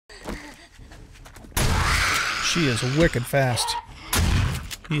she is wicked fast.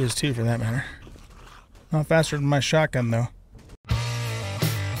 He is too, for that matter. Not faster than my shotgun, though.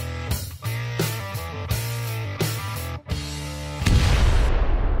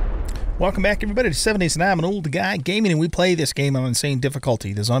 Welcome back, everybody, to 7 Days, and I'm an old guy gaming, and we play this game on insane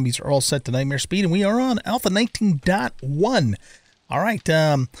difficulty. The zombies are all set to nightmare speed, and we are on Alpha 19.1. All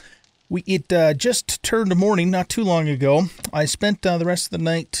right, it just turned morning not too long ago. I spent the rest of the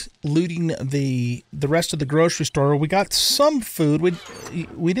night looting the rest of the grocery store. We got some food.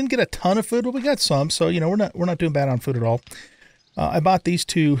 We didn't get a ton of food, but we got some. So you know we're not doing bad on food at all. I bought these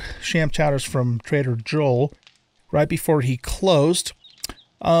two sham chowders from Trader Joel right before he closed.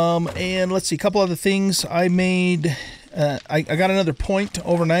 And let's see, a couple other things I made. I got another point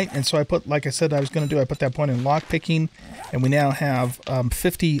overnight, and so I put, like I said I was going to do, I put that point in lock picking, and we now have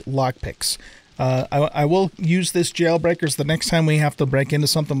 50 lock picks. I will use this jailbreakers the next time we have to break into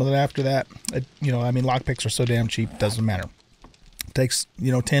something with it. After that, you know, I mean, lock picks are so damn cheap, it doesn't matter. It takes,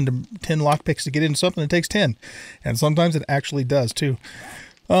 you know, 10 lock picks to get into something. It takes 10, and sometimes it actually does too.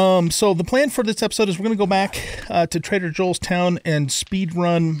 So the plan for this episode is we're going to go back to Trader Joel's town and speed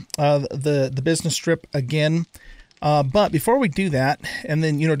run the business strip again. But before we do that, and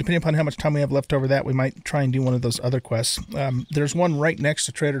then, you know, depending upon how much time we have left over that, we might try and do one of those other quests. There's one right next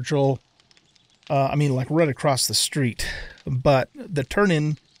to Trader Joel. I mean, like right across the street. But the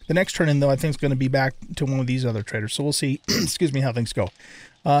next turn in, though, I think is going to be back to one of these other traders. So we'll see, excuse me, how things go.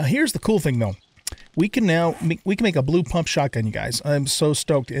 Here's the cool thing, though. We can make a blue pump shotgun, you guys. I'm so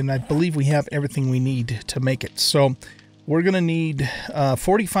stoked, and I believe we have everything we need to make it. So we're gonna need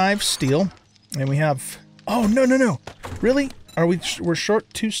 45 steel, and we have. Oh no! Really? We're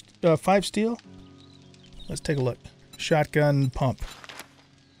short 5 steel? Let's take a look. Shotgun pump.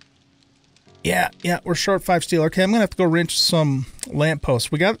 Yeah, we're short 5 steel. Okay, I'm gonna have to go wrench some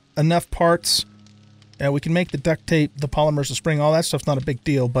lampposts. We got enough parts. We can make the duct tape, the polymers, the spring, all that stuff's not a big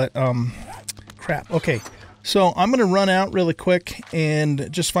deal, but crap. Okay, so I'm going to run out really quick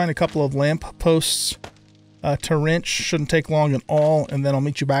and just find a couple of lamp posts to wrench. Shouldn't take long at all, and then I'll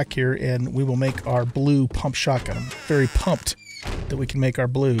meet you back here and we will make our blue pump shotgun. I'm very pumped that we can make our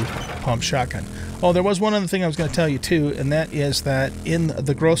blue pump shotgun. Oh, there was one other thing I was going to tell you too, and that is that in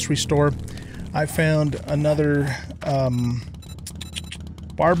the grocery store I found another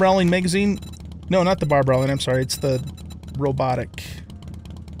bar brawling magazine. No, not the bar brawling, I'm sorry, it's the robotic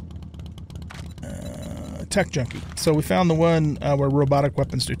Tech Junkie. So we found the one where robotic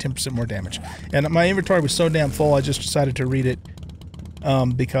weapons do 10% more damage. And my inventory was so damn full, I just decided to read it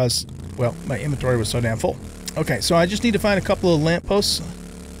because, well, my inventory was so damn full. Okay, so I just need to find a couple of lampposts.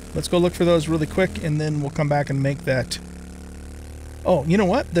 Let's go look for those really quick, and then we'll come back and make that. Oh, you know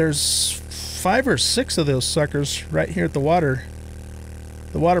what? There's 5 or 6 of those suckers right here at the water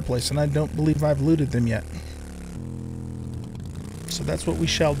place, and I don't believe I've looted them yet. So that's what we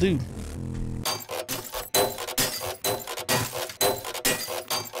shall do.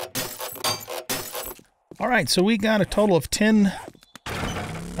 Alright, so we got a total of 10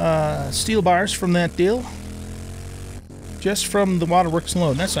 steel bars from that deal. Just from the waterworks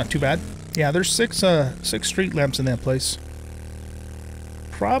alone. That's not too bad. Yeah, there's 6 street lamps in that place.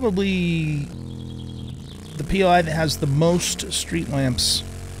 Probably the POI that has the most street lamps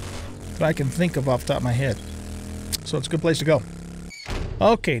that I can think of off the top of my head. So it's a good place to go.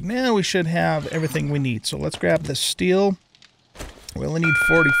 Okay, now we should have everything we need. So let's grab the steel. We only need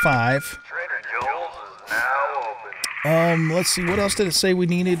 45. Let's see, what else did it say we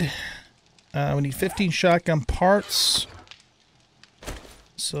needed? We need 15 shotgun parts.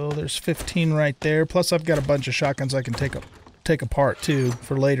 So there's 15 right there. Plus I've got a bunch of shotguns I can take apart too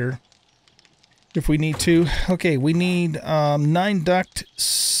for later if we need to. Okay, we need 9 duct,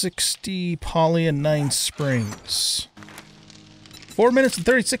 60 poly, and 9 springs. 4 minutes and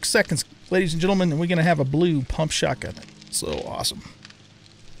 36 seconds, ladies and gentlemen, and we're going to have a blue pump shotgun. So awesome.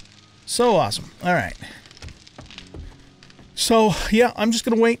 So awesome. All right. So, yeah, I'm just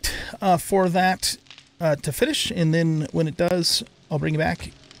going to wait for that to finish, and then when it does, I'll bring it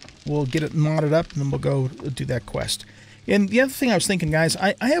back. We'll get it modded up, and then we'll go do that quest. And the other thing I was thinking, guys,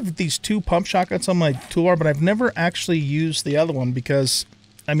 I have these 2 pump shotguns on my toolbar, but I've never actually used the other one because,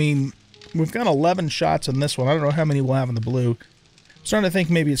 I mean, we've got 11 shots in this one. I don't know how many we'll have in the blue. I'm starting to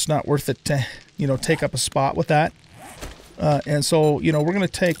think maybe it's not worth it to, you know, take up a spot with that. And so, you know, we're going to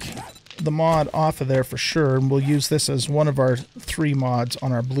take the mod off of there for sure, and we'll use this as one of our 3 mods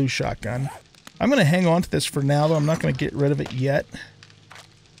on our blue shotgun. I'm going to hang on to this for now, though. I'm not going to get rid of it yet.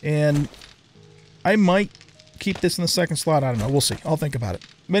 And I might keep this in the second slot. I don't know. We'll see. I'll think about it.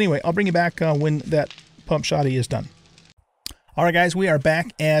 But anyway, I'll bring you back when that pump shotty is done. All right, guys, we are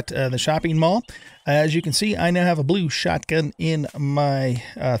back at the shopping mall. As you can see, I now have a blue shotgun in my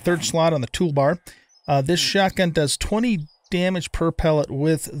third slot on the toolbar. This shotgun does 20 damage per pellet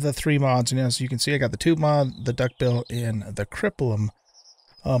with the 3 mods. And as you can see, I got the tube mod, the duckbill, and the cripple 'em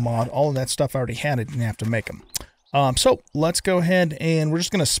mod. All of that stuff I already had. I didn't have to make them. So let's go ahead and we're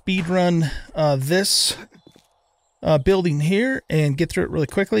just going to speed run this building here and get through it really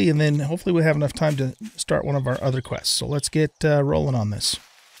quickly, and then hopefully we'll have enough time to start one of our other quests. So let's get rolling on this.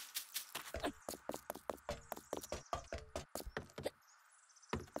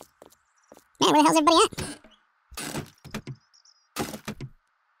 Man, where the hell's everybody at?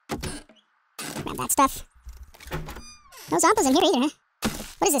 Grab that stuff. No zombies in here either, huh?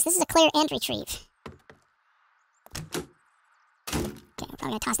 What is this? This is a clear and retrieve. Okay, we're probably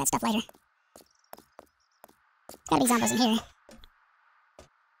gonna toss that stuff later. Gotta be zombies in here.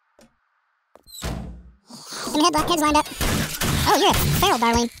 Get them heads lined up. Oh, you're a feral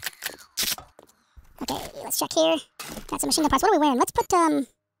Darwin. Okay, let's check here. Got some machine gun parts. What are we wearing? Let's put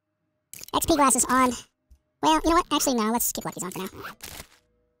XP glasses on. Well, you know what? Actually, no. Let's keep Lucky's on for now.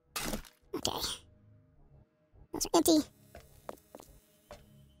 Okay. Those are empty.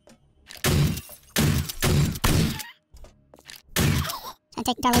 Trying to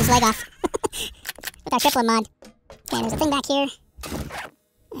take Darwin's leg off with our triplet mod. Okay, there's a thing back here.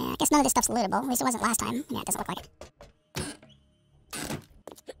 I guess none of this stuff's lootable. At least it wasn't last time. Yeah, it doesn't look like it.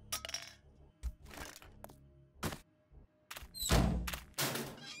 A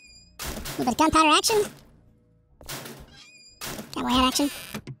little bit of gunpowder action. Cowboy hat action.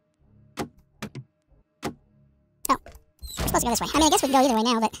 Oh, we're supposed to go this way. I mean, I guess we can go either way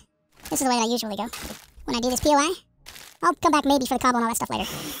now, but this is the way that I usually go. When I do this POI, I'll come back maybe for the cobble and all that stuff later.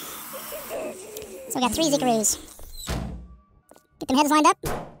 So we got 3 Zikaroos. Get them heads lined up.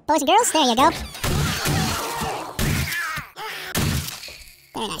 Boys and girls, there you go.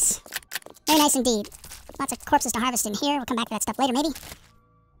 Very nice. Very nice indeed. Lots of corpses to harvest in here. We'll come back to that stuff later, maybe.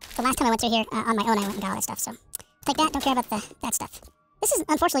 The last time I went through here on my own, I went and got all that stuff, so take that. Don't care about that stuff. This is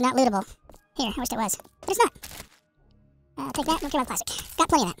unfortunately not lootable. Here, I wish it was. But it's not. Take that. Don't care about plastic. Got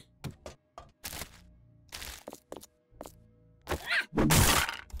plenty of that.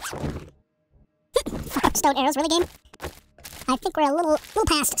 Stone arrows, really, game? I think we're a little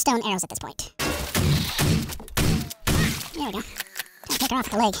past stone arrows at this point. There we go. Trying to take her off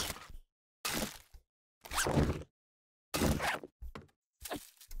with the leg.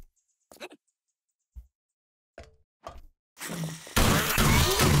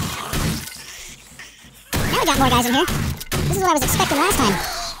 Now we got more guys in here. This is what I was expecting last time.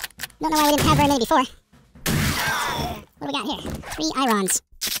 Don't know why we didn't have very many before. What do we got here? 3 irons.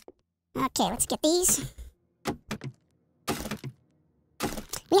 Okay, let's get these.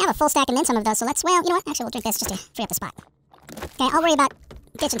 We have a full stack and then some of those, so let's, well, you know what? Actually, we'll drink this just to free up the spot. Okay, I'll worry about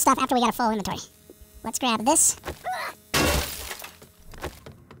ditching stuff after we got a full inventory. Let's grab this.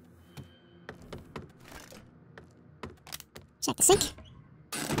 Check the sink.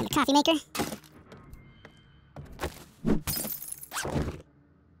 And the coffee maker.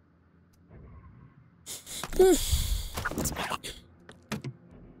 Let's grab that.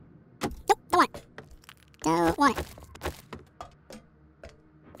 Nope, don't want it. Don't want it.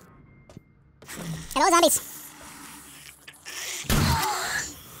 Hello, zombies.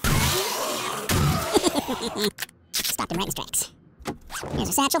 Stop them right in his tracks. Here's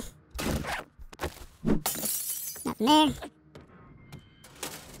a satchel. Nothing there.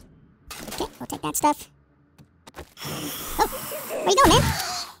 Okay, we'll take that stuff. Oh, where you going, man?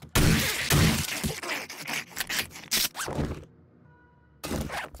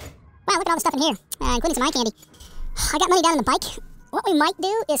 Wow, look at all the stuff in here, including some eye candy. I got money down in the bike. What we might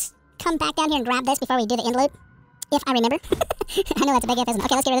do is come back down here and grab this before we do the end loop, if I remember. I know that's a big if, isn't it?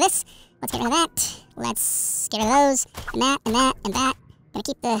 Okay, let's get rid of this. Let's get rid of that. Let's get rid of those, and that, and that, and that. Gonna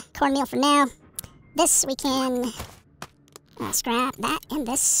keep the cornmeal for now. This we can scrap that and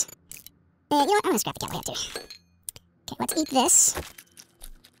this. You know what? I'm gonna scrap the cowboy hat too. Okay, let's eat this.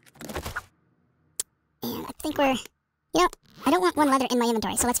 And I think we're, you know, I don't want 1 leather in my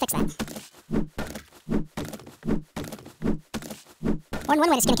inventory, so let's fix that. One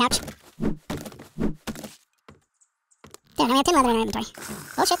way to skin a couch. There, now we have 10 leather in our inventory.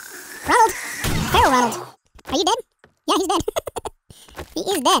 Oh shit. Ronald! Feral Ronald! Are you dead? Yeah, he's dead. He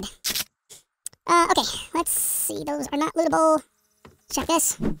is dead. Okay, let's see. Those are not lootable. Check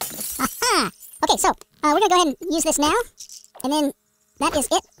this. Aha! Okay, so, we're gonna go ahead and use this now. And then, that is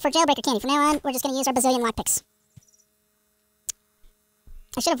it for Jailbreaker Candy. From now on, we're just gonna use our bazillion lockpicks.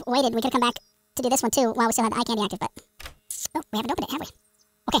 I should have waited. We could have come back to do this one too while we still had the eye candy active, but... Oh, we haven't opened it, have we?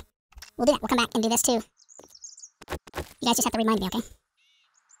 Okay, we'll do that. We'll come back and do this too. You guys just have to remind me, okay?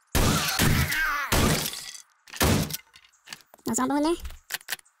 No zombie in there?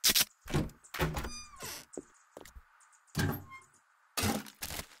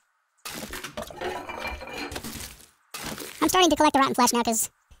 I'm starting to collect the rotten flesh now because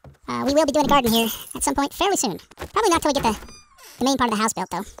we will be doing a garden here at some point fairly soon. Probably not till we get the main part of the house built,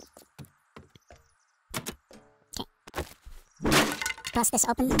 though. Okay. Bust this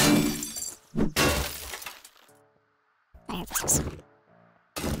open. I heard footsteps.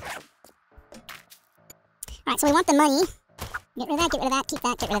 Alright, so we want the money. Get rid of that, get rid of that, keep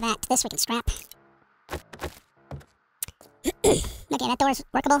that, get rid of that. This we can scrap. Okay, that door's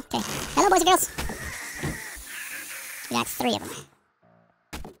workable. Okay. Hello, boys and girls. We got 3 of them.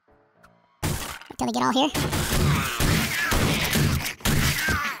 Until we get all here.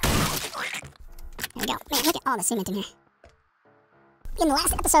 There we go. Man, look at all the cement in here. In the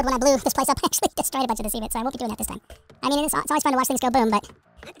last episode when I blew this place up, I actually destroyed a bunch of the cement, so I won't be doing that this time. I mean, it's always fun to watch things go boom, but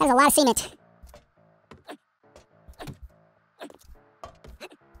that is a lot of cement.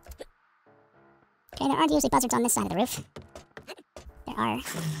 Okay, there aren't usually buzzards on this side of the roof. There are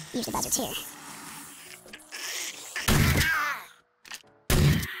usually buzzards here.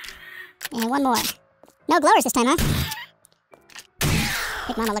 And one more. No glowers this time, huh?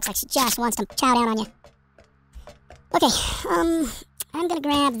 Big Mama looks like she just wants to chow down on you. Okay, I'm gonna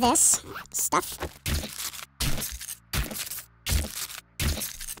grab this stuff.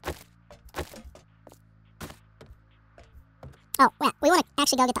 Oh, well, we want to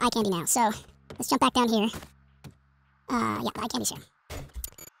actually go get the eye candy now, so let's jump back down here. Yeah, the eye candy's here.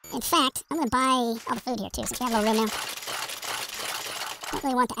 In fact, I'm gonna buy all the food here, too, since we have a little room now. Don't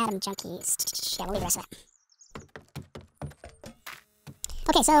really want the Atom Junkies. Yeah, we'll leave the rest of that.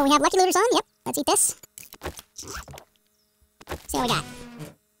 Okay, so we have Lucky Looters on. Yep, let's eat this. See what we got.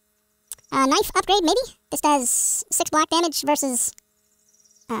 Knife upgrade, maybe? This does 6 block damage versus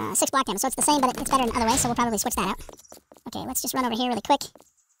 6 block damage, so it's the same, but it's better in other ways, so we'll probably switch that out. Okay, let's just run over here really quick.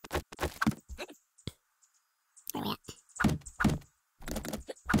 Where are we at?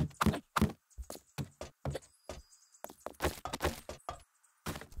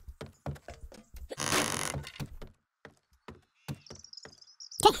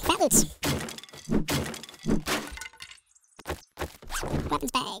 Okay, fat loots.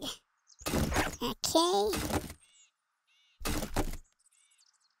 Weapons bag. Okay.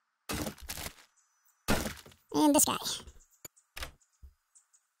 And this guy.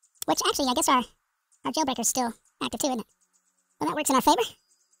 Which, actually, I guess our jailbreaker's still active too, isn't it? Well, that works in our favor.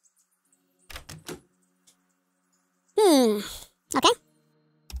 Okay.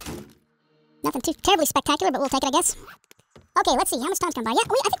 Nothing too terribly spectacular, but we'll take it, I guess. Okay, let's see. How much time's gone by? Yeah,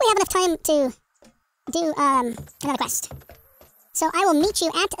 I think we have enough time to do another quest. So I will meet you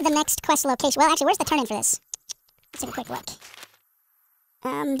at the next quest location. Well, actually, where's the turn-in for this? Let's take a quick look.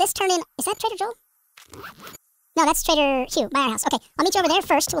 This turn-in... Is that Trader Joel? No, that's Trader Hugh, by our house. Okay, I'll meet you over there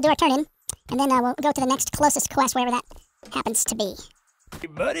first. We'll do our turn-in. And then we'll go to the next closest quest, wherever that happens to be. Hey,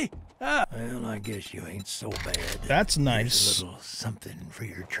 buddy. Well, I guess you ain't so bad. That's nice. Here's a little something for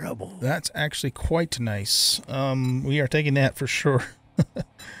your trouble. That's actually quite nice. We are taking that for sure.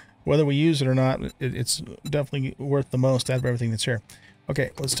 Whether we use it or not, it's definitely worth the most out of everything that's here.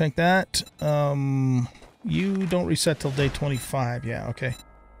 Okay, let's take that. You don't reset till day 25. Yeah, okay.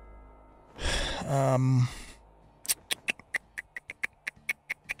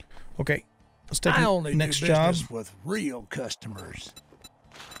 Okay, let's take the next job. With real customers.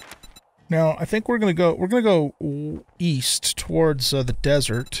 Now, I think we're gonna go east towards the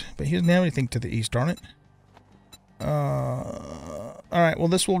desert, but he doesn't have anything to the east, darn it. All right. Well,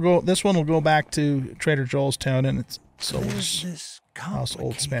 this one will go back to Trader Joel's town, and it's House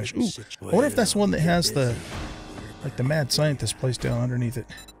Old Spanish. Ooh, I wonder if that's the one that has the mad scientist place down underneath it.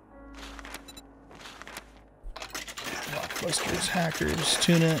 Blockbusters, hackers,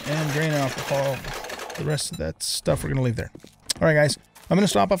 tuna, and grain alcohol. The rest of that stuff we're gonna leave there. All right, guys. I'm gonna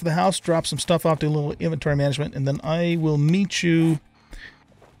stop off at the house, drop some stuff off, do a little inventory management, and then I will meet you.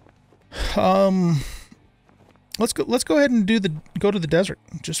 Let's go ahead and go to the desert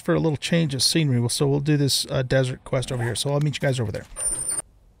just for a little change of scenery. So we'll do this desert quest over here. So I'll meet you guys over there.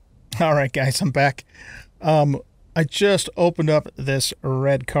 All right, guys, I'm back. I just opened up this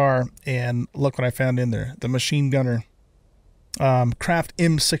red car and look what I found in there. The machine gunner, Craft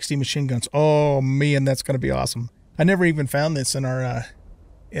M60 machine guns. Oh man, that's gonna be awesome. I never even found this in our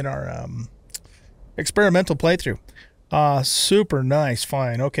experimental playthrough. Super nice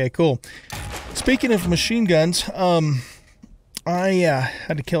find. Okay, cool. Speaking of machine guns, I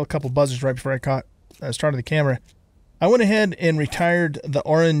had to kill a couple buzzards right before I started the camera. I went ahead and retired the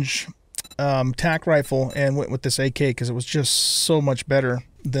orange tac rifle and went with this AK because it was just so much better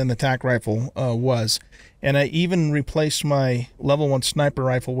than the tac rifle was. And I even replaced my level 1 sniper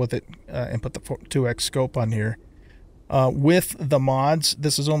rifle with it and put the 2x scope on here. With the mods,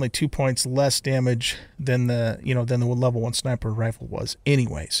 this is only 2 points less damage than the level 1 sniper rifle was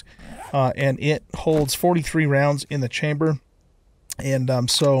anyways. And it holds 43 rounds in the chamber. And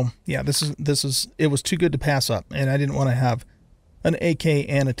so yeah, it was too good to pass up, and I didn't want to have an AK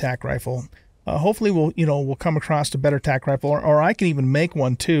and a tac rifle. Hopefully we'll come across a better tac rifle, or I can even make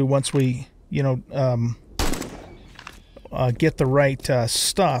one too once we get the right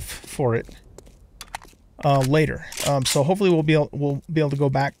stuff for it later. So hopefully we'll be able to go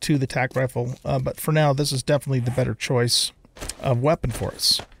back to the tac rifle. But for now, this is definitely the better choice of weapon for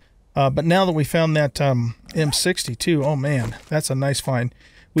us. But now that we found that M60 too, oh man, that's a nice find.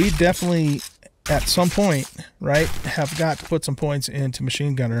 We definitely, at some point, right, have got to put some points into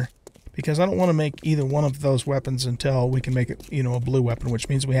machine gunner, because I don't want to make either one of those weapons until we can make it, a blue weapon, which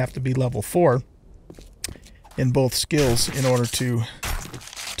means we have to be level 4 in both skills in order to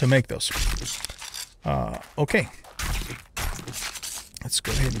make those. Okay, let's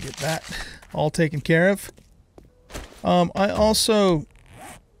go ahead and get that all taken care of. I also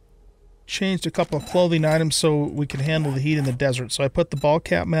changed a couple of clothing items so we can handle the heat in the desert. So I put the ball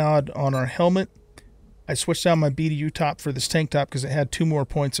cap mod on our helmet. I switched out my BDU top for this tank top because it had 2 more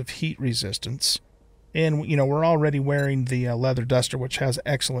points of heat resistance. And, we're already wearing the leather duster, which has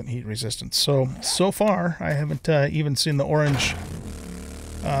excellent heat resistance. So far, I haven't even seen the orange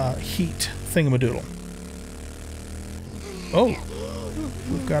heat thingamadoodle. Oh,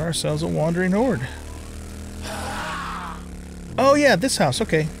 we've got ourselves a wandering horde. Oh yeah, this house,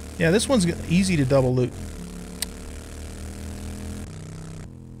 okay. Yeah, this one's easy to double loot.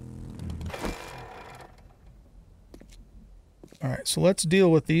 Alright, so let's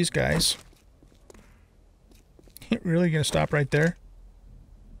deal with these guys. Really gonna stop right there?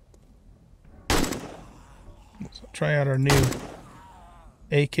 Let's try out our new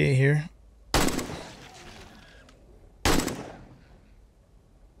AK here.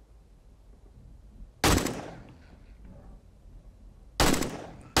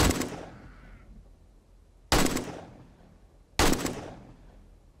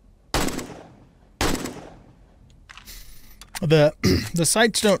 The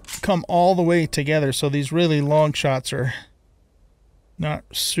sights don't come all the way together, so these really long shots are not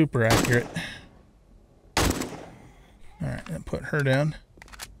super accurate. Alright, and put her down.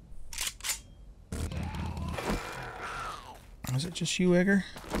 Is it just you, Edgar?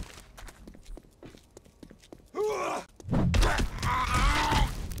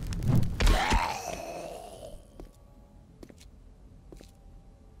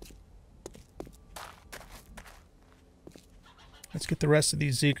 Let's get the rest of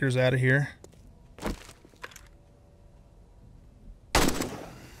these Zeekers out of here.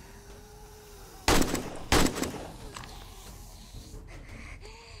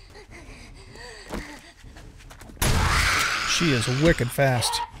 She is wicked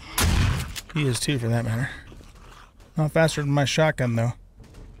fast. He is too, for that matter. Not faster than my shotgun, though.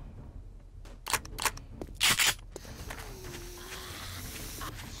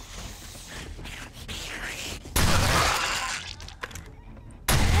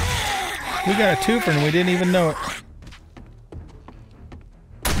 We got a twofer and we didn't even know it.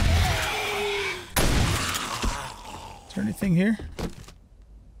 Is there anything here?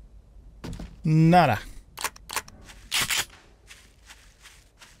 Nada.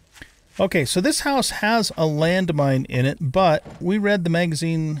 Okay, so this house has a landmine in it, but we read the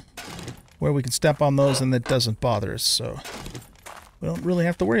magazine where we can step on those and that doesn't bother us, so we don't really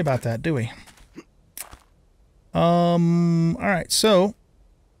have to worry about that, do we? Alright, so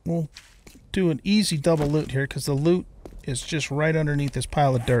we'll do an easy double loot here because the loot is just right underneath this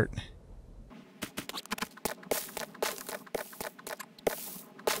pile of dirt.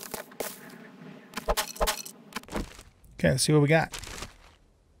 Okay, let's see what we got.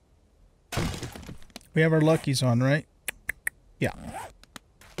 We have our luckies on, right? Yeah.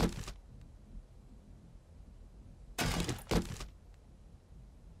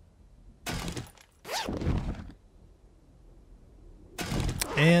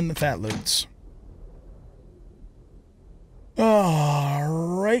 And that loots.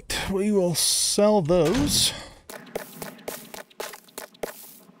 Alright, we will sell those.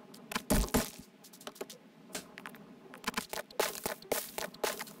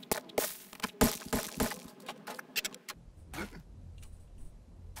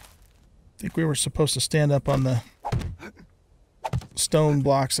 I think we were supposed to stand up on the stone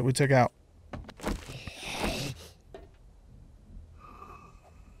blocks that we took out.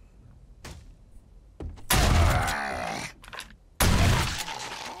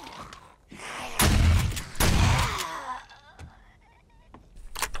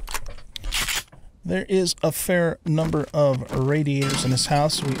 There is a fair number of radiators in this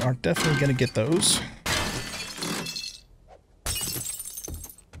house. We are definitely going to get those.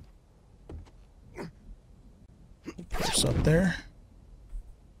 Put this up there.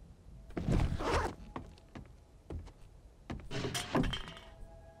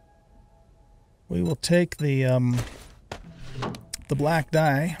 We will take the black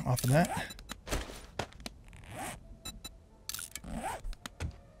dye off of that.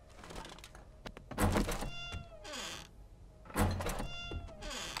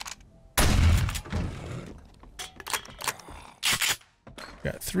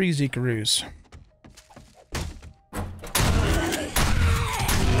 Got 3 Zikaroos.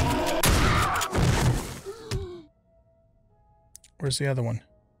 Where's the other one?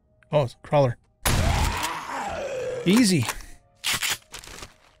 Oh, it's a crawler. Easy.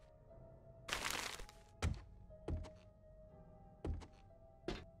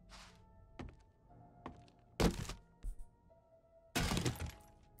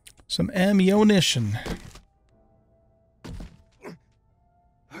 Some ammunition.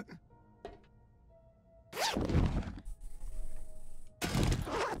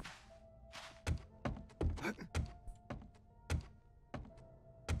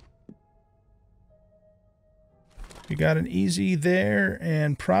 You got an easy there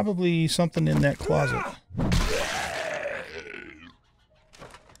and probably something in that closet.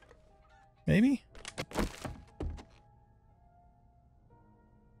 Maybe?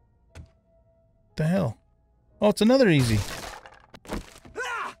 The hell? Oh, it's another easy.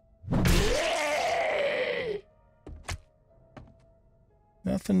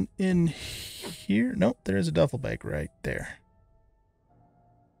 Nothing in here? Nope, there is a duffel bag right there.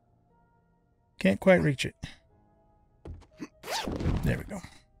 Can't quite reach it. There we go.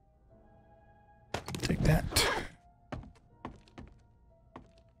 Take that.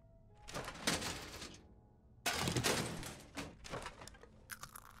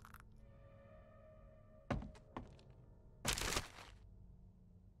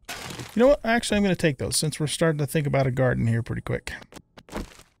 You know what? Actually, I'm going to take those since we're starting to think about a garden here pretty quick.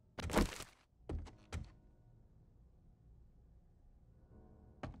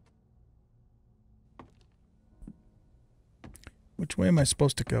 Which way am I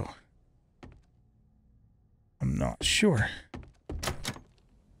supposed to go? I'm not sure.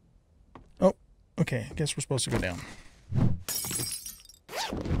 Oh, okay. I guess we're supposed to go down.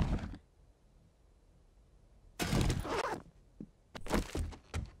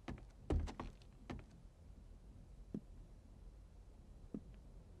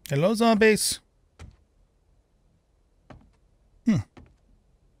 Hello, zombies.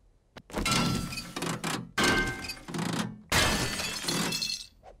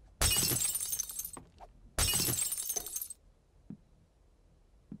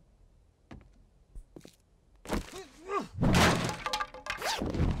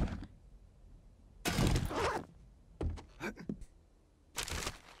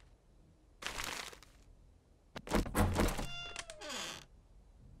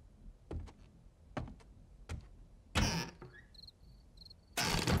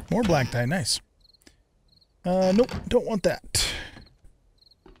 More black dye, nice. Nope, don't want that.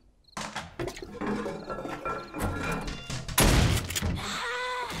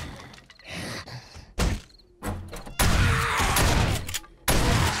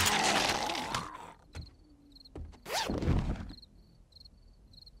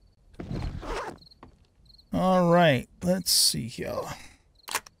 All right, let's see here.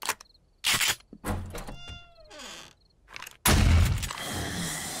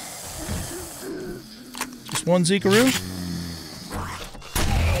 One Zikaroo.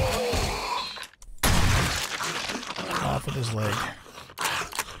 Off with his leg.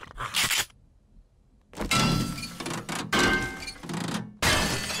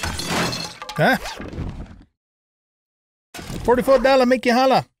 Huh? $44 make you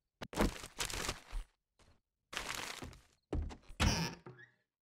holla.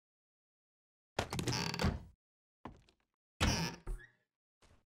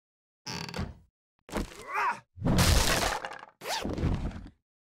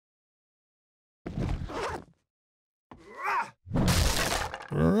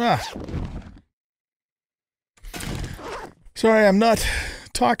 Sorry, I'm not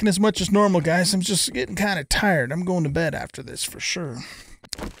talking as much as normal, guys. I'm just getting kind of tired. I'm going to bed after this for sure.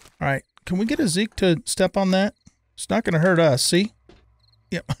 All right, can we get a Zeke to step on that? It's not going to hurt us, see?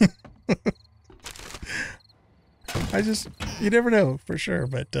 Yep. You never know for sure,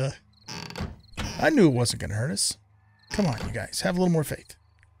 but I knew it wasn't going to hurt us. Come on, you guys, have a little more faith.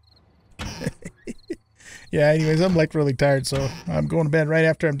 Yeah, anyways, I'm like really tired, so I'm going to bed right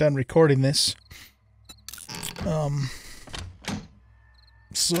after I'm done recording this.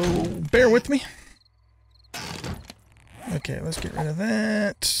 So bear with me. Okay, let's get rid of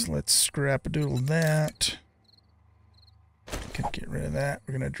that. Let's scrap a doodle that. Can get rid of that.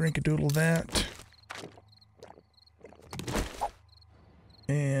 We're gonna drink a doodle that.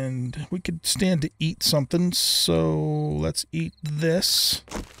 And we could stand to eat something, so let's eat this.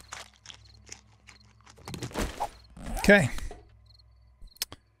 Okay.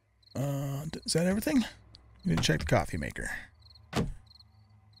 Is that everything? We need to check the coffee maker.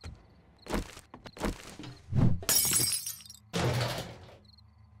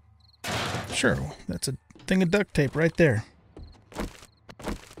 Sure, that's a thing of duct tape right there.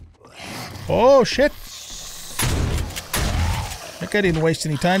 Oh, shit! That guy didn't waste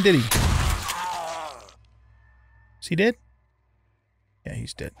any time, did he? Is he dead? Yeah,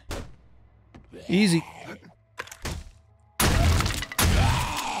 he's dead. Easy.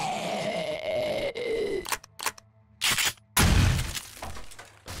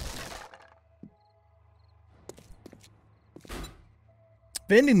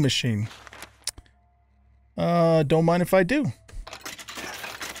 Vending machine. Don't mind if I do.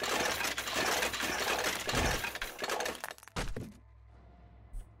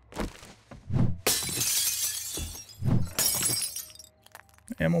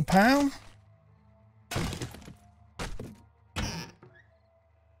 Ammo pile.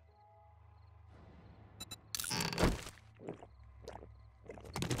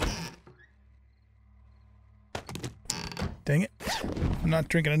 Dang it. I'm not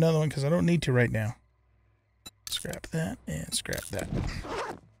drinking another one because I don't need to right now. Scrap that and scrap that.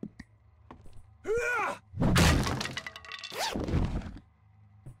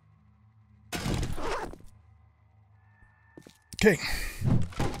 Okay.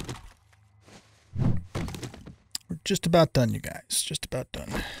 We're just about done, you guys. Just about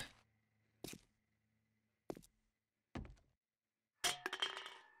done.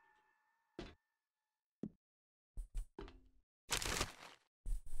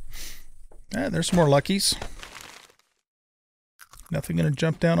 Ah, there's some more luckies. Nothing gonna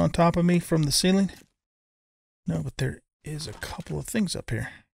jump down on top of me from the ceiling? No, but there is a couple of things up here.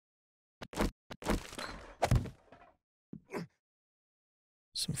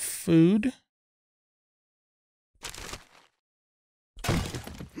 Some food.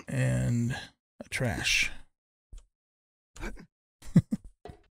 And a trash.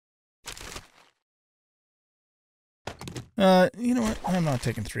 You know what? I'm not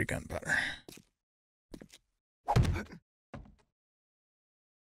taking 3 gunpowder.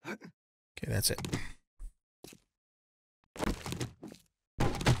 Okay, that's it.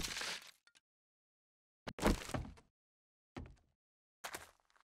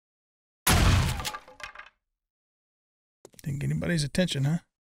 Didn't get anybody's attention, huh?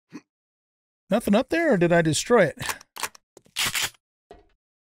 Nothing up there, or did I destroy it?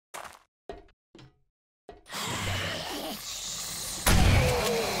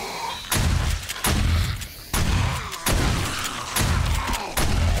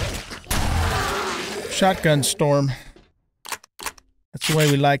 Shotgun storm. That's the way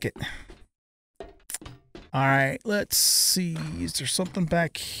we like it. All right, let's see. Is there something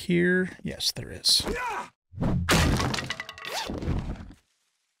back here? Yes, there is.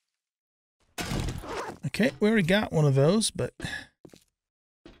 Okay, we already got one of those, but...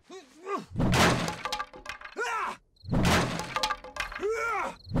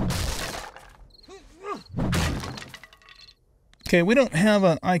 Okay, we don't have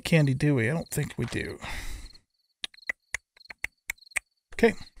an eye candy, do we? I don't think we do.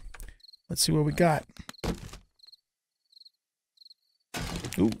 Okay, let's see what we got.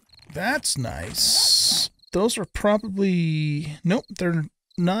 Ooh, that's nice. Those are probably... Nope, they're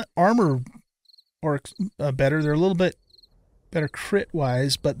not armor or better. They're a little bit better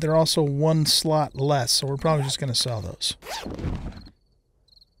crit-wise, but they're also 1 slot less, so we're probably just going to sell those.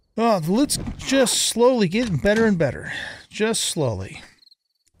 Oh, the loot's just slowly getting better and better. Just slowly.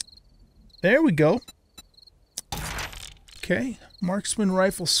 There we go. Okay, marksman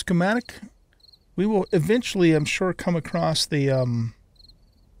rifle schematic. We will eventually, I'm sure, come across the,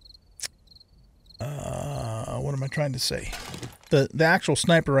 what am I trying to say? The actual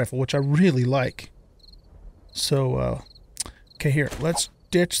sniper rifle, which I really like. So, okay, here, let's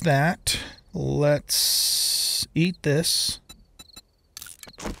ditch that. Let's eat this.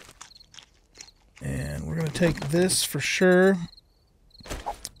 And we're going to take this for sure.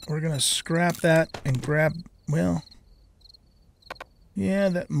 We're going to scrap that and grab, well, yeah,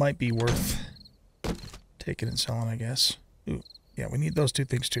 that might be worth taking and selling, I guess. Ooh, yeah, we need those 2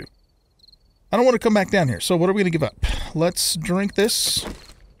 things too. I don't want to come back down here, so what are we going to give up? Let's drink this.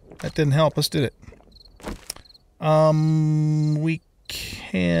 That didn't help us, did it? We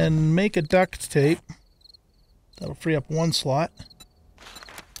can make a duct tape. That'll free up one slot.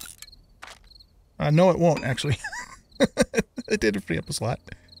 No, it won't, actually. It didn't free up a slot.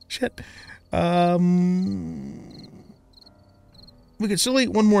 Shit. We can still eat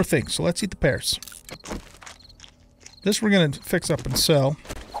one more thing, so let's eat the pears. This we're going to fix up and sell.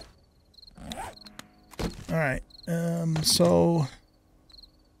 Alright, so...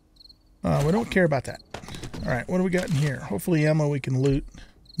 we don't care about that. Alright, what do we got in here? Hopefully ammo we can loot.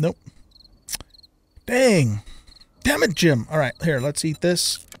 Nope. Dang! Damn it, Jim! Alright, here, let's eat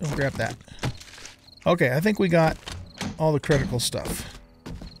this. Don't grab that. Okay, I think we got all the critical stuff.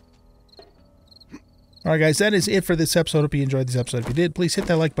 Alright guys, that is it for this episode. Hope you enjoyed this episode. If you did, please hit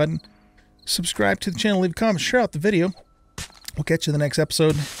that like button. Subscribe to the channel, leave a comment, share out the video. We'll catch you in the next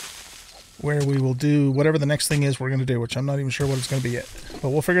episode where we will do whatever the next thing is we're going to do, which I'm not even sure what it's going to be yet. But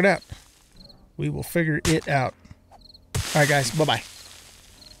we'll figure it out. We will figure it out. Alright guys, bye-bye.